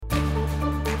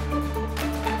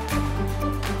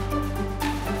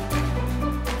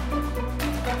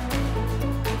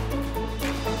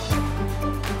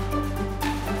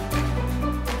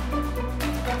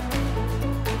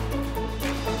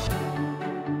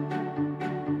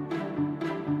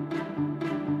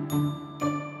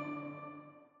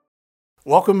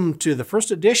Welcome to the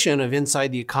first edition of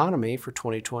Inside the Economy for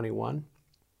 2021.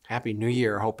 Happy New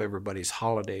Year. I hope everybody's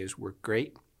holidays were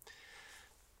great.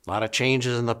 A lot of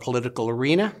changes in the political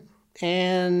arena,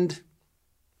 and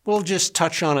we'll just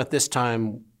touch on it this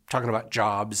time, talking about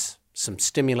jobs, some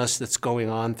stimulus that's going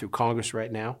on through Congress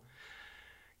right now,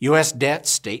 U.S. debt,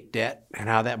 state debt, and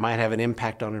how that might have an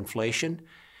impact on inflation.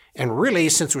 And really,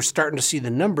 since we're starting to see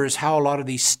the numbers, how a lot of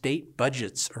these state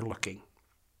budgets are looking.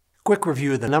 Quick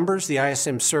review of the numbers. The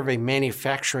ISM survey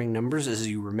manufacturing numbers, as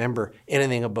you remember,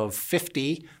 anything above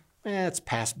 50, it's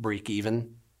past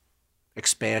break-even.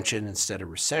 Expansion instead of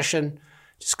recession.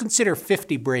 Just consider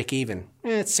 50 break-even.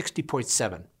 It's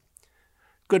 60.7.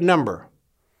 Good number.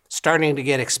 Starting to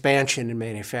get expansion in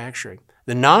manufacturing.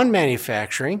 The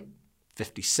non-manufacturing,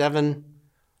 57,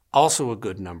 also a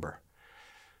good number.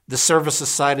 The services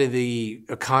side of the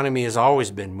economy has always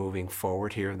been moving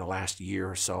forward here in the last year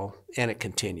or so, and it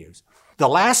continues. The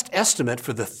last estimate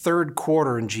for the third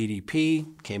quarter in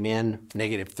GDP came in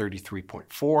negative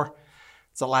 33.4.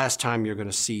 It's the last time you're going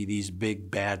to see these big,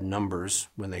 bad numbers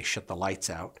when they shut the lights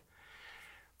out.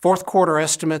 Fourth quarter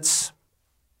estimates,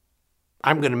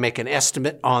 I'm going to make an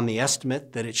estimate on the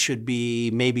estimate that it should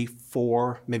be maybe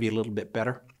 4, maybe a little bit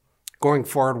better. Going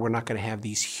forward, we're not going to have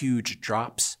these huge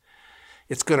drops.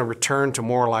 It's going to return to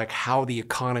more like how the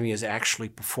economy is actually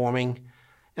performing.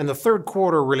 And the third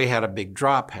quarter really had a big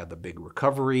drop, had the big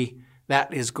recovery.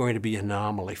 That is going to be an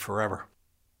anomaly forever.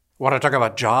 I want to talk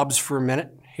about jobs for a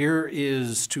minute. Here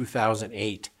is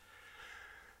 2008.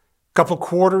 A couple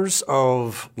quarters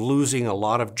of losing a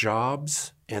lot of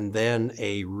jobs and then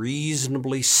a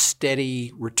reasonably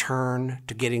steady return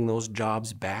to getting those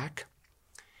jobs back.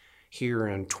 Here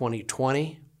in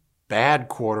 2020, bad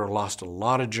quarter, lost a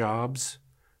lot of jobs.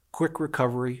 Quick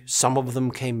recovery, some of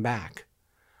them came back.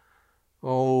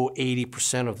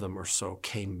 80% of them or so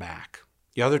came back.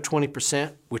 The other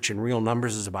 20%, which in real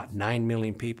numbers is about 9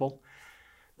 million people,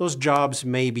 those jobs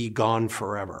may be gone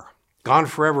forever. Gone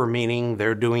forever meaning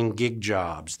they're doing gig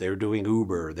jobs, they're doing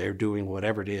Uber, they're doing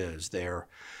whatever it is. They're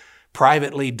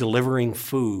privately delivering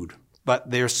food,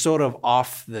 but they're sort of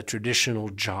off the traditional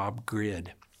job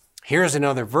grid. Here's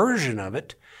another version of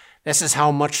it. This is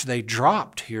how much they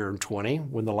dropped here in 20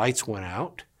 when the lights went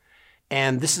out,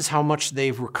 and this is how much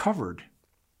they've recovered.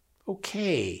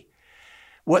 Okay,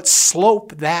 what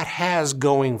slope that has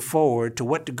going forward, to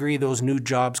what degree those new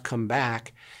jobs come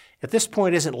back, at this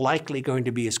point isn't likely going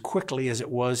to be as quickly as it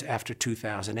was after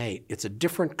 2008. It's a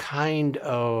different kind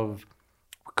of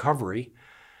recovery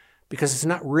because it's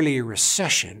not really a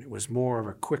recession. It was more of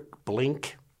a quick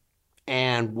blink,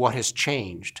 and what has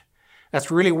changed. That's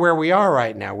really where we are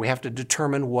right now. We have to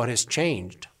determine what has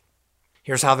changed.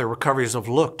 Here's how the recoveries have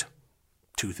looked.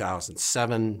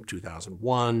 2007,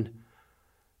 2001,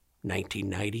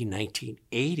 1990,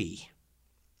 1980.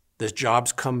 The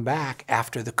jobs come back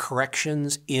after the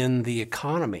corrections in the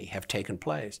economy have taken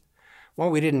place.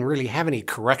 Well, we didn't really have any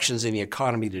corrections in the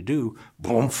economy to do.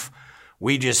 Boomf.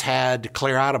 We just had to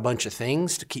clear out a bunch of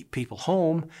things to keep people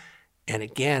home. And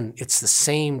again, it's the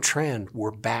same trend.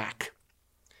 We're back.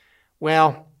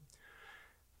 Well,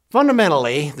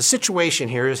 fundamentally, the situation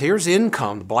here is here's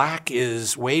income. Black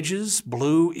is wages,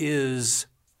 blue is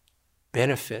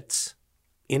benefits,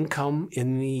 income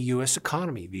in the U.S.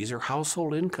 economy. These are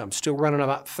household incomes, still running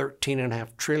about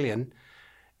 $13.5 trillion.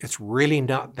 It's really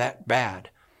not that bad.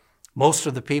 Most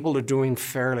of the people are doing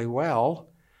fairly well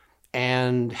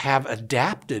and have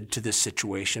adapted to this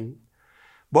situation.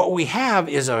 What we have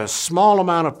is a small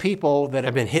amount of people that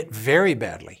have been hit very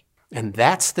badly. And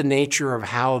that's the nature of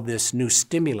how this new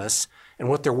stimulus and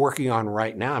what they're working on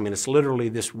right now. I mean, it's literally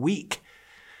this week.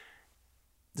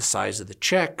 The size of the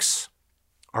checks.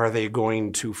 Are they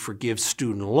going to forgive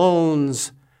student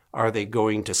loans? Are they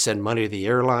going to send money to the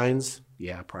airlines?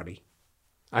 Yeah, probably.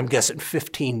 I'm guessing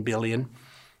 $15 billion.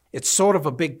 It's sort of a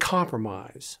big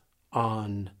compromise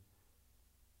on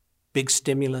big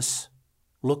stimulus,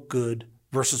 look good,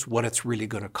 versus what it's really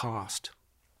going to cost.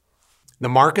 The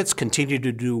markets continue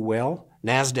to do well.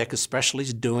 NASDAQ especially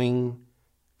is doing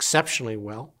exceptionally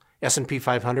well. S&P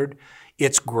 500,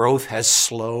 its growth has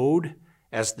slowed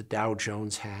as the Dow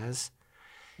Jones has.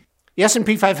 The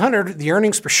S&P 500, the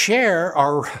earnings per share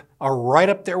are right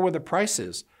up there with the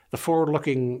prices. The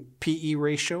forward-looking PE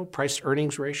ratio,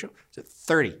 price-earnings ratio, is at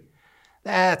 30.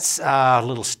 That's a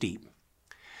little steep.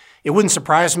 It wouldn't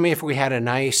surprise me if we had a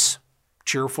nice,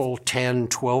 cheerful 10,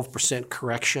 12%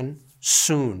 correction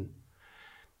soon.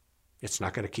 It's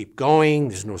not going to keep going.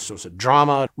 There's no source of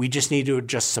drama. We just need to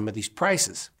adjust some of these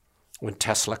prices. When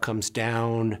Tesla comes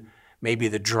down, maybe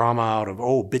the drama out of,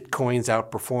 Bitcoin's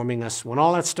outperforming us. When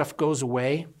all that stuff goes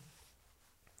away,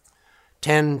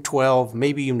 10, 12,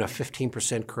 maybe even a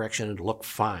 15% correction and look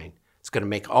fine. It's going to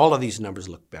make all of these numbers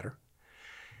look better.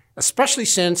 Especially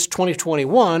since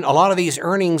 2021, a lot of these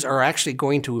earnings are actually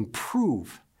going to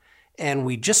improve. And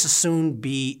we just as soon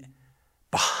be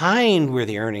behind where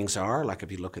the earnings are, like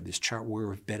if you look at this chart where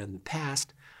we've been in the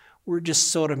past, we're just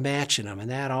sort of matching them,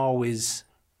 and that always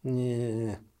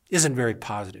isn't very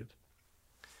positive.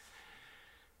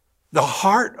 The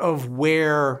heart of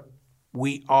where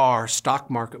we are stock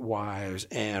market-wise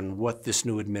and what this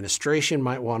new administration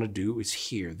might want to do is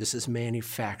here. This is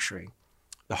manufacturing,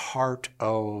 the heart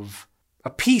of a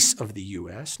piece of the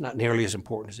U.S., not nearly as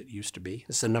important as it used to be.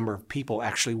 It's the number of people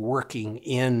actually working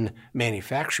in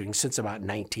manufacturing since about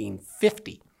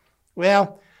 1950.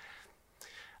 Well,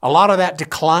 a lot of that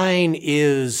decline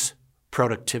is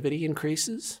productivity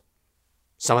increases.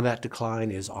 Some of that decline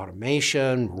is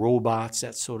automation, robots,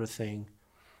 that sort of thing.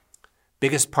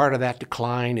 Biggest part of that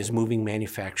decline is moving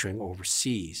manufacturing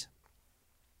overseas.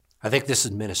 I think this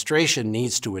administration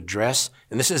needs to address,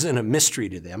 and this isn't a mystery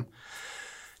to them,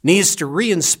 needs to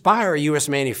re-inspire U.S.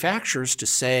 manufacturers to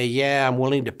say, yeah, I'm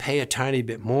willing to pay a tiny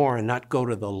bit more and not go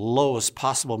to the lowest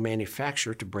possible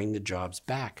manufacturer to bring the jobs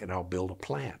back, and I'll build a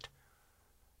plant.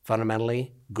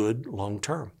 Fundamentally, good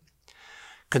long-term.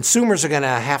 Consumers are going to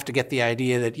have to get the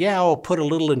idea that, yeah, I'll put a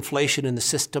little inflation in the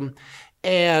system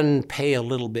and pay a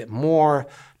little bit more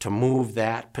to move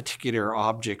that particular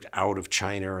object out of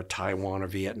China or Taiwan or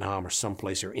Vietnam or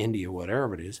someplace or India,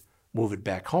 whatever it is, move it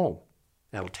back home.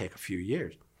 That'll take a few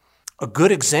years. A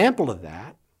good example of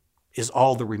that is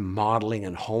all the remodeling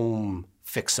and home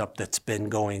fix-up that's been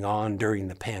going on during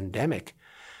the pandemic.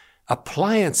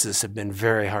 Appliances have been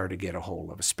very hard to get a hold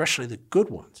of, especially the good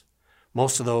ones.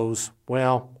 Most of those,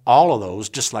 well, all of those,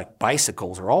 just like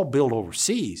bicycles, are all built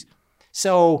overseas.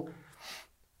 So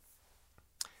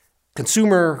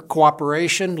consumer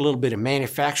cooperation, a little bit of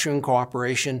manufacturing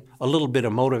cooperation, a little bit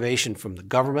of motivation from the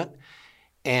government,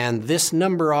 and this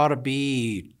number ought to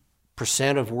be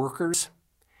percent of workers.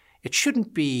 It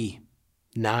shouldn't be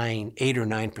 8 or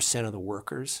 9% of the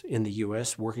workers in the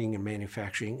U.S. working in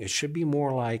manufacturing. It should be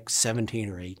more like 17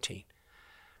 or 18.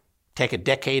 Take a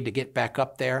decade to get back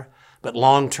up there, but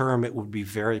long term it would be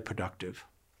very productive.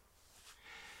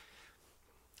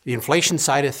 The inflation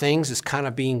side of things is kind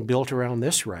of being built around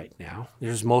this right now.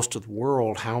 There's most of the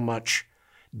world how much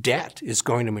debt is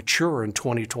going to mature in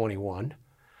 2021.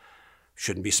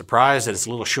 Shouldn't be surprised that it's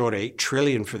a little short of $8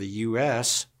 trillion for the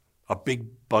U.S., a big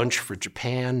bunch for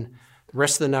Japan. The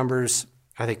rest of the numbers,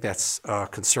 I think that's a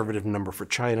conservative number for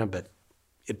China, but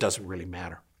it doesn't really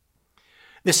matter.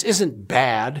 This isn't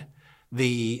bad.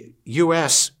 The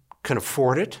U.S. can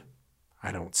afford it.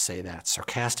 I don't say that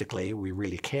sarcastically. We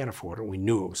really can't afford it. We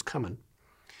knew it was coming.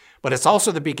 But it's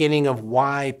also the beginning of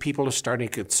why people are starting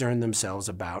to concern themselves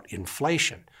about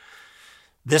inflation.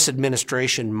 This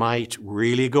administration might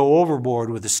really go overboard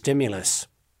with the stimulus.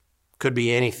 Could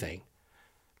be anything.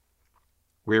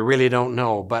 We really don't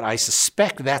know, but I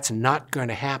suspect that's not going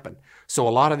to happen. So a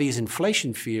lot of these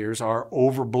inflation fears are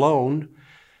overblown,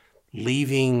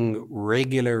 leaving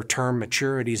regular term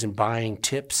maturities and buying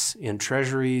tips in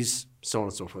treasuries, so on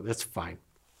and so forth. That's fine.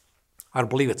 I don't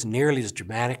believe it's nearly as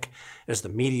dramatic as the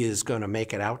media is going to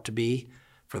make it out to be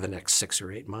for the next 6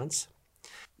 or 8 months.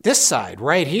 This side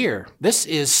right here, this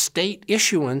is state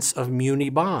issuance of muni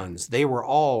bonds. They were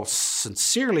all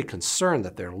sincerely concerned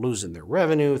that they're losing their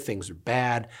revenue, things are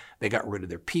bad, they got rid of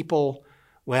their people.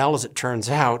 Well, as it turns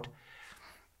out,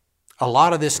 a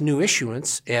lot of this new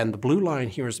issuance, and the blue line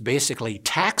here is basically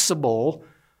taxable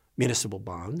municipal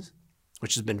bonds,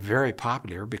 which has been very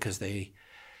popular because they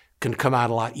can come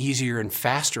out a lot easier and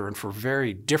faster and for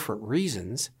very different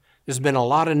reasons. There's been a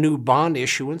lot of new bond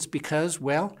issuance because,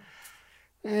 well,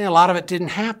 a lot of it didn't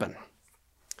happen.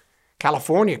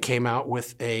 California came out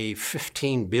with a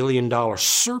 $15 billion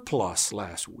surplus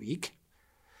last week.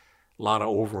 A lot of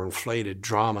overinflated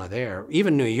drama there.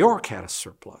 Even New York had a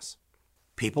surplus.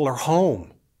 People are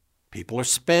home. People are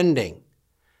spending.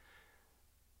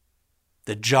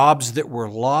 The jobs that were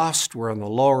lost were on the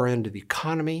lower end of the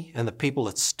economy, and the people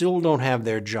that still don't have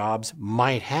their jobs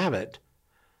might have it,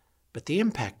 but the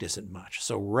impact isn't much.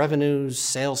 So revenues,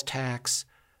 sales tax,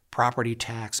 property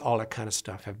tax, all that kind of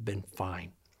stuff have been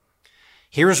fine.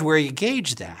 Here's where you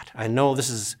gauge that. I know this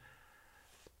has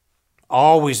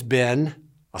always been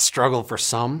a struggle for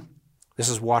some. This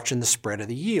is watching the spread of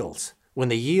the yields. When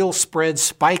the yield spread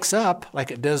spikes up, like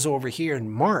it does over here in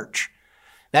March,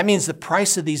 that means the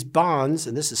price of these bonds,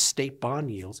 and this is state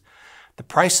bond yields, the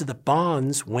price of the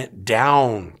bonds went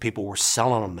down. People were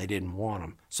selling them. They didn't want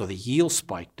them. So the yield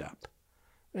spiked up.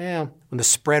 Well, when the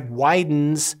spread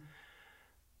widens,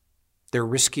 they're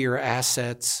riskier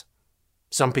assets.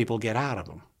 Some people get out of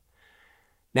them.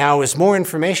 Now, as more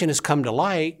information has come to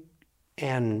light,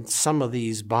 and some of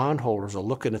these bondholders are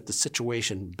looking at the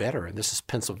situation better, and this is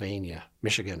Pennsylvania,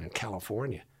 Michigan, and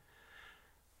California,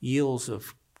 yields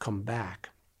have come back.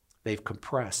 They've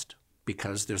compressed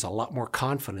because there's a lot more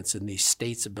confidence in these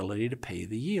states' ability to pay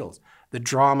the yields. The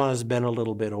drama has been a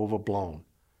little bit overblown.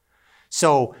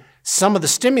 So some of the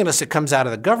stimulus that comes out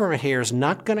of the government here is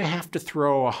not going to have to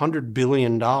throw $100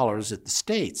 billion at the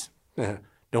states.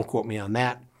 Don't quote me on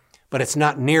that. But it's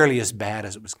not nearly as bad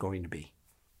as it was going to be.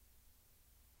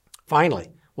 Finally,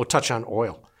 we'll touch on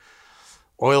oil.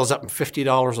 Oil's up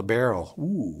 $50 a barrel.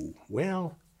 Ooh,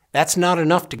 well, that's not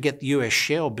enough to get the U.S.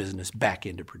 shale business back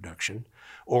into production,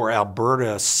 or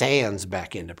Alberta sands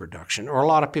back into production, or a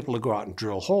lot of people to go out and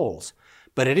drill holes.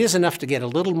 But it is enough to get a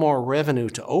little more revenue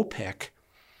to OPEC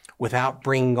without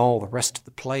bringing all the rest of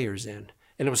the players in.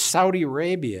 And it was Saudi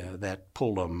Arabia that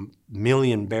pulled 1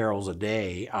 million barrels a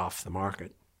day off the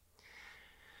market.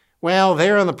 Well,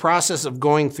 they're in the process of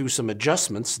going through some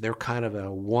adjustments. They're kind of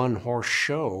a one-horse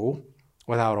show.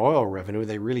 Without oil revenue,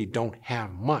 they really don't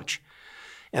have much.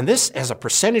 And this, as a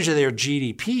percentage of their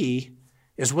GDP,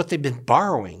 is what they've been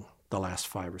borrowing the last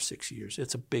 5 or 6 years.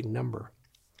 It's a big number.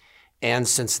 And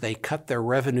since they cut their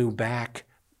revenue back,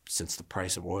 since the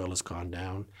price of oil has gone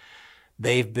down,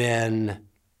 they've been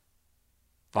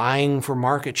vying for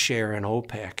market share in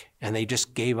OPEC, and they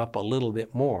just gave up a little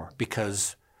bit more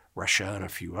because Russia and a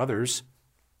few others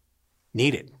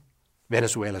need it.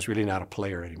 Venezuela is really not a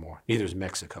player anymore. Neither is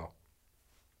Mexico.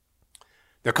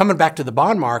 They're coming back to the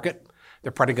bond market.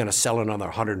 They're probably going to sell another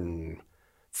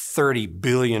 $130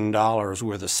 billion worth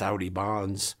of Saudi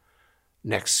bonds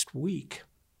next week.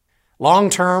 Long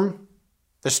term,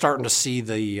 they're starting to see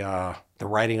the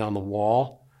writing on the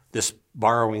wall. This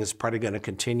borrowing is probably going to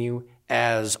continue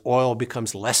as oil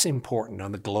becomes less important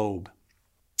on the globe.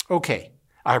 Okay,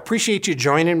 I appreciate you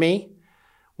joining me.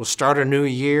 We'll start a new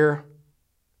year.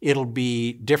 It'll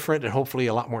be different and hopefully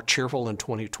a lot more cheerful than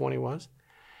 2020 was.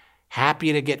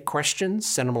 Happy to get questions.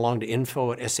 Send them along to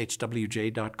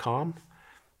info@shwj.com.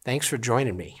 Thanks for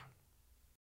joining me.